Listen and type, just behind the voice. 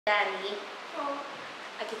Danny. Oh.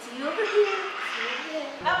 I can see you over here.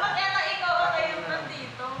 Dapat yata ikaw ang kayo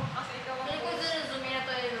nandito. Kasi ikaw ang... Hindi ko zoom in na to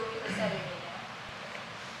yung Louie sa sarili niya.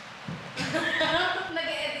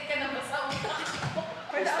 Nag-e-edit ka na ba sa utak ko?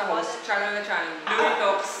 First the host, channel na channel. Louie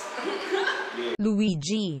Talks.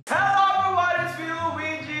 Luigi. Hello everyone, it's me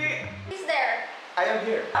Luigi. Who's there? I am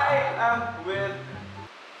here. I am with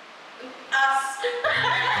Us.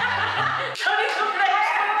 Sorry to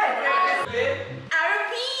with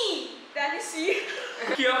RP! That is you.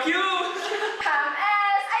 QQ! Come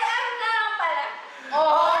as I am na lang pala.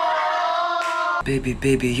 Oh!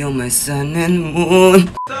 Baby, you're my sun and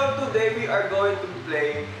moon. So today we are going to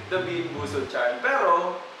play the Boozled challenge.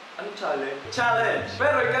 Pero, anong challenge? Challenge!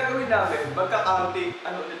 Pero yung gagawin namin, magka-counting,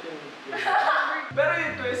 ano ulit yung pero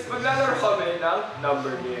yung twist, maglalaro kami ng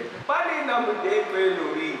number game. Paano yung number game, Kuya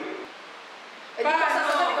Louie? Eh, di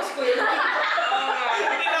kasama ko si Kuya Louie.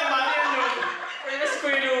 Hindi naman yan yung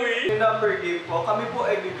Kuya Louie. Yung number game po, kami po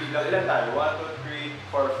ay bibilang. Ilan tayo? 1, 2,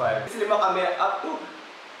 3, 4, 5. Since lima kami up to...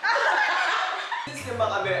 Since lima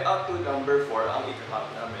kami up to number 4 ang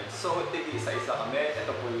ika-count namin. So, isa-isa kami.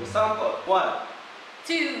 Ito po yung sample. 1,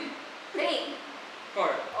 2, 3. 4.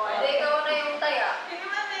 Oh, hindi ikaw na yung taya. Hindi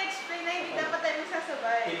mo na-explain na hindi dapat tayo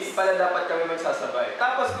magsasabay. hindi pala dapat kami magsasabay.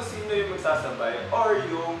 Tapos kung sino yung magsasabay or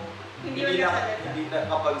yung hindi na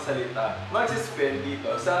kapagsalita, magsispin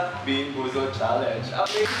dito sa Boozled Challenge.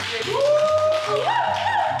 Amazing!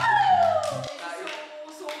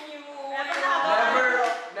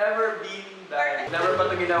 Never been that. Never pa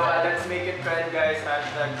ito ginawa. Let's make it trend, guys.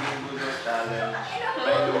 Hashtag Boozled Challenge.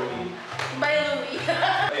 By Louie. By Louie.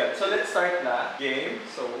 Ayan, so let's start na. Game.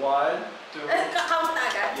 So 1, 2. Kakount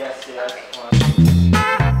agad? Yes. Okay.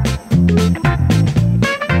 1.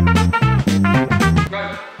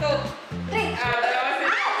 Run! 2, 3. Dalawa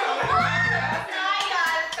sila.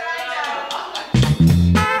 Trial!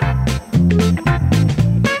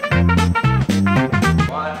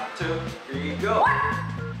 1, 2, 3, go!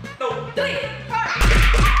 2, 3.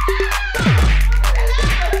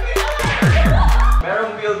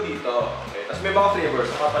 Merong wheel dito. Okay, tapos may mga flavors.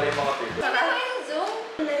 Saka pala yung mga flavors. Ano yung zoom?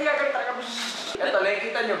 Ito,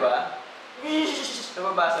 nakikita nyo ba?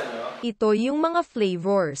 Nababasa nyo? Ito yung mga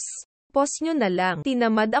flavors. Pause nyo na lang.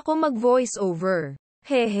 Tinamad ako mag-voice over.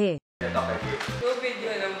 Hehe. Ito, okay. Yung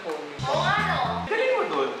video ng phone. Oo nga no. Galing mo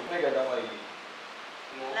dun. May ganda ko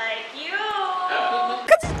Like you!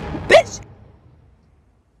 Bitch!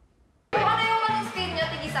 Kung ano yung mag-spin nyo,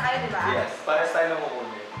 tigisa kayo, di ba? Yes, para style na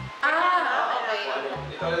kukunin. Ah, okay.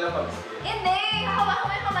 Ikaw na lang mag-spin. Hindi, hawak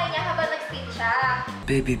mo yung kamay niya habang nag-spin siya.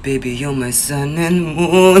 Baby, you're my sun and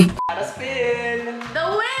moon. Para spin! The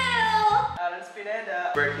wheel! Alan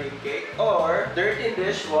Spineda. Birthday cake or dirty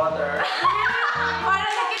dishwater. Para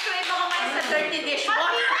nag-crave ako kayo sa dirty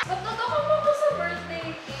dishwater. Magtotoko mo ko sa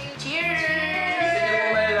birthday cake. Cheers! Hindi nyo mo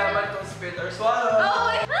malalaman kung spit or swallow.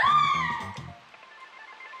 Oh, wait.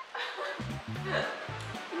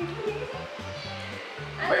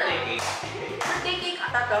 Birthday cake. Birthday cake.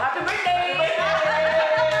 Tato, happy birthday!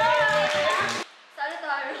 Sali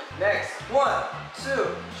tayo. Next. 1, 2,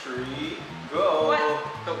 3, go!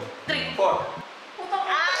 3. 4. Putang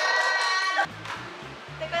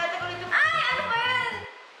Teka ulit yung... Ay, ano ba yan?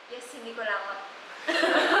 Yes, hindi ko lang.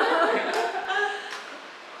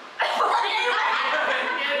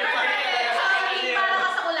 Para ka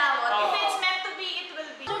sa kulawot. If it's meant to be, it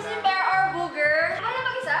will be. Juicy bear or booger? Ano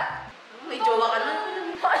mag-isa? May jowa ka na.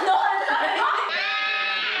 Ano ka na?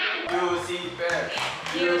 Juicy pear.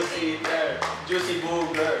 Juicy pear. Juicy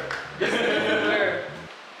booger. Juicy booger.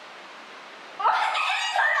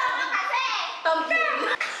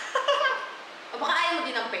 Tumbler. O baka ayaw mo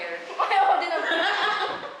din ng pear? Ayaw ko din ng pear.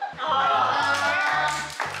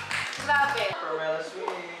 Grabe. Carmela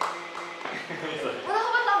sweet. Wala ka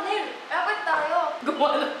ba thumbnail? Dapat tayo.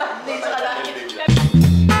 Gumawa ng thumbnail sa kalangit.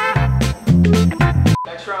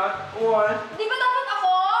 Next round. 1. Di ba dapat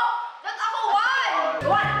ako? Dapat ako 1! 4.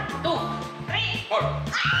 1, 2, 3.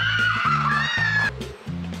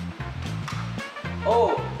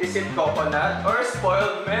 Oh, is it coconut or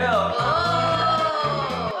spoiled milk?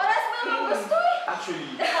 Oh! Oras mo naman gusto eh. Actually,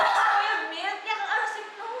 Spoiled milk? Yan ang arasip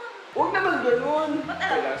noon. huwag naman ganun.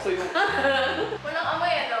 Kailang, so yung... Walang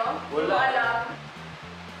amoy ano? Wala. Alam.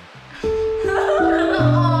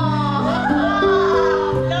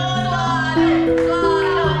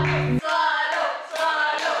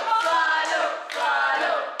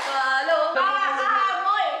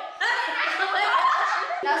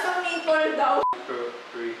 Lasang maple daw. 2,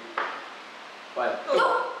 3, 1. Tatlo!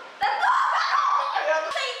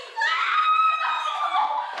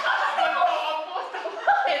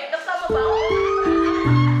 Bakit? Kasama ba ako?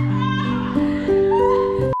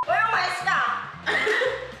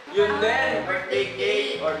 Yun din, birthday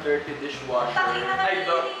cake or dirty dishwasher. Takin na I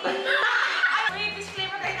don't. Wait,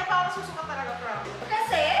 disclaimer kayo na parang susuka talaga, bro.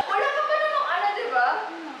 Kasi, wala ka pa namang ano, di ba?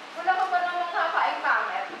 Wala ka pa namang kakain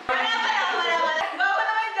pangit. Wala. Bawa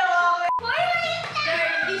naman daw ako. Hoy, wait!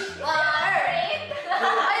 Dirty dishwasher!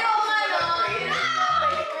 Ayaw nga, no? Ayun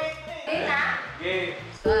na? Game.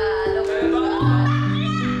 Swallow. Okay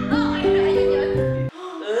na, ayun yun.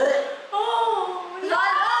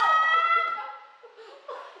 Swallow!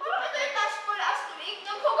 Parang ito yung task ko last week.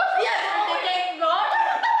 Yung focus ko yan, birthday cake ko.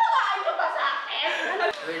 Tawakaan nyo ba sa akin?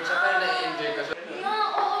 Wait, siya pala na-enjoy ka.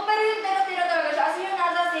 Oo, pero yung tira-tira talaga siya. Kasi yung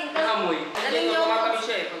nasa sink. Nakamoy. Daling Dito yung- kumakami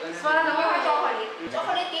siya eh. Pag ano. Swallow or chocolate.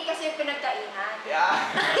 Chocolate cake kasi yung pinagkainan. Yeah.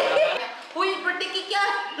 Uy, birthday cake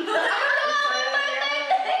yan!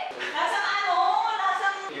 Lasang ano?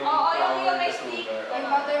 Lasang... Yung Oo, yung flour may na stick. sugar. Yung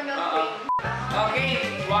buttermilk cream. Okay,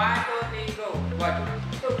 1, 2, 3, go. 1,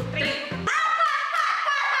 2, 3.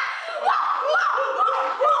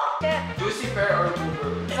 Juicy pear or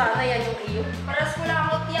blueberry? Sana yan yung iyo. Paras ko lang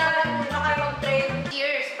ako tiyan. Muna kayo mag-trade.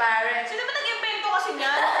 Cheers, parents. Sino ba nag-invento kasi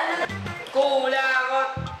niyan? Kulakot.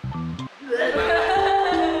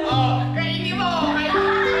 Oh, kainin mo! Kainin mo!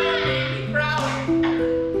 Proud!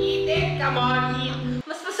 Eat it! Come on, eat!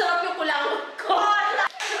 Mas masarap yung kulangot ko.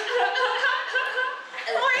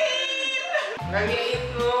 Wait! Nag-i-eat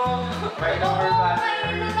mo. May number ba?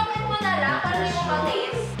 Kainin mo na lang para hindi mo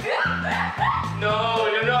ma-taste. No,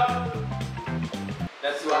 no.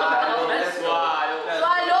 Let's swallow. Let's swallow.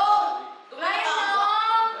 Swallow! Kumain mo!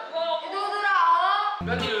 Idudura ako!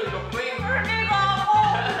 Ba't nilulunok mo eh? Hindi ko ako!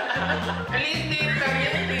 At least date lang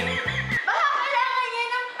yan eh. Baka kailangan niya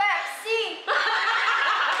ng Pepsi!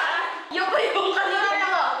 Yung ba yung kanina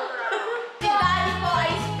ko? Si Daddy po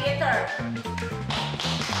ay spitter.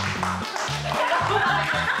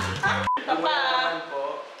 Ang naman po.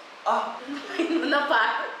 Ah! Kain mo na pa.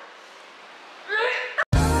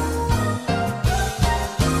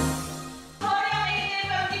 Sorry, ang ingin,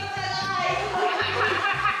 pero hindi ko talaga kaya.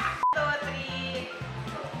 2,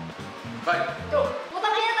 3. Bye.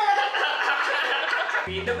 Putang ina talaga.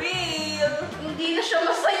 Feed the wheel. Hindi na siya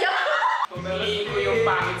masaya. Hindi ko yung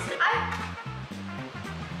pangit sa... Ay!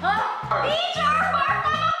 Ha? Teacher!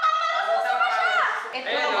 Parang susuka siya! Ito,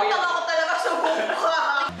 Ayan, oh, Nakatawa ko talaga sa buka.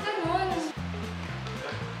 ganun.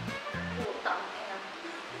 Putang ina.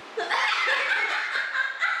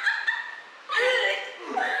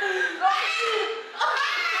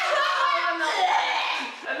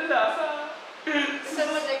 Ano lasa? Gusto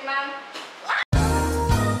mo, Jackman?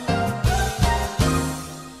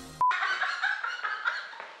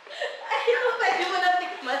 Ayaw, pwede mo na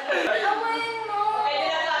tikman. Amayin mo. Kaya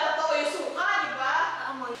nilalato ko yung suka, di ba?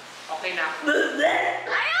 Amoy. Okay na.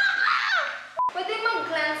 Ayoko! Pwede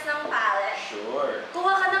mag-cleanse ng palate. Sure.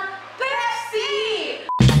 Kuha ka ng Pepsi!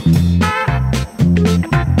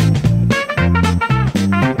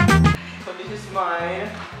 So this is mine.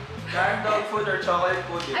 Canned dog food or chocolate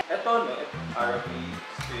pudding. Ito no, RP,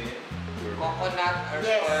 spin, Coconut or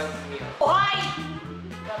Yes. spoiled milk. Why?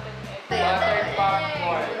 Butter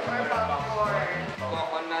popcorn. Or popcorn.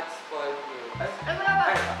 Coconut spoiled milk. Ay, wala ba?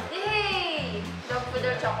 Yay! Dog food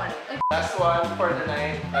or chocolate? Ay, Last one for the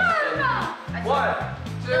night. Last ano? one.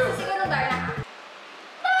 1, 2. Basta siguro Darna ka.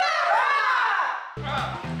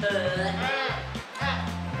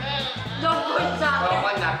 Dog food sa akin.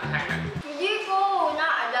 Coconut. Hindi ko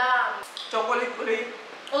naalam. Chocolate ulit.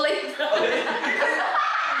 Ulit.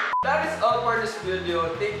 That is all for this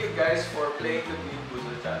video. Thank you guys for playing the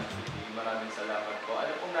Boozled challenge with me. Maraming salamat po.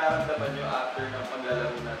 Ano pong nararamdaman nyo after ng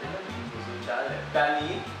paglalaro natin ng Boozled challenge?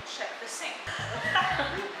 Dani, Check the sink.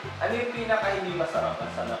 ano yung pinaka hindi masarap na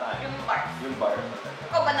sa nakain? Yung bar. Yung bar talaga.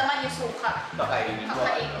 Ikaw ba naman yung suka? Kakainin mo.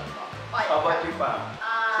 Kakainin mo. How about you, Pam?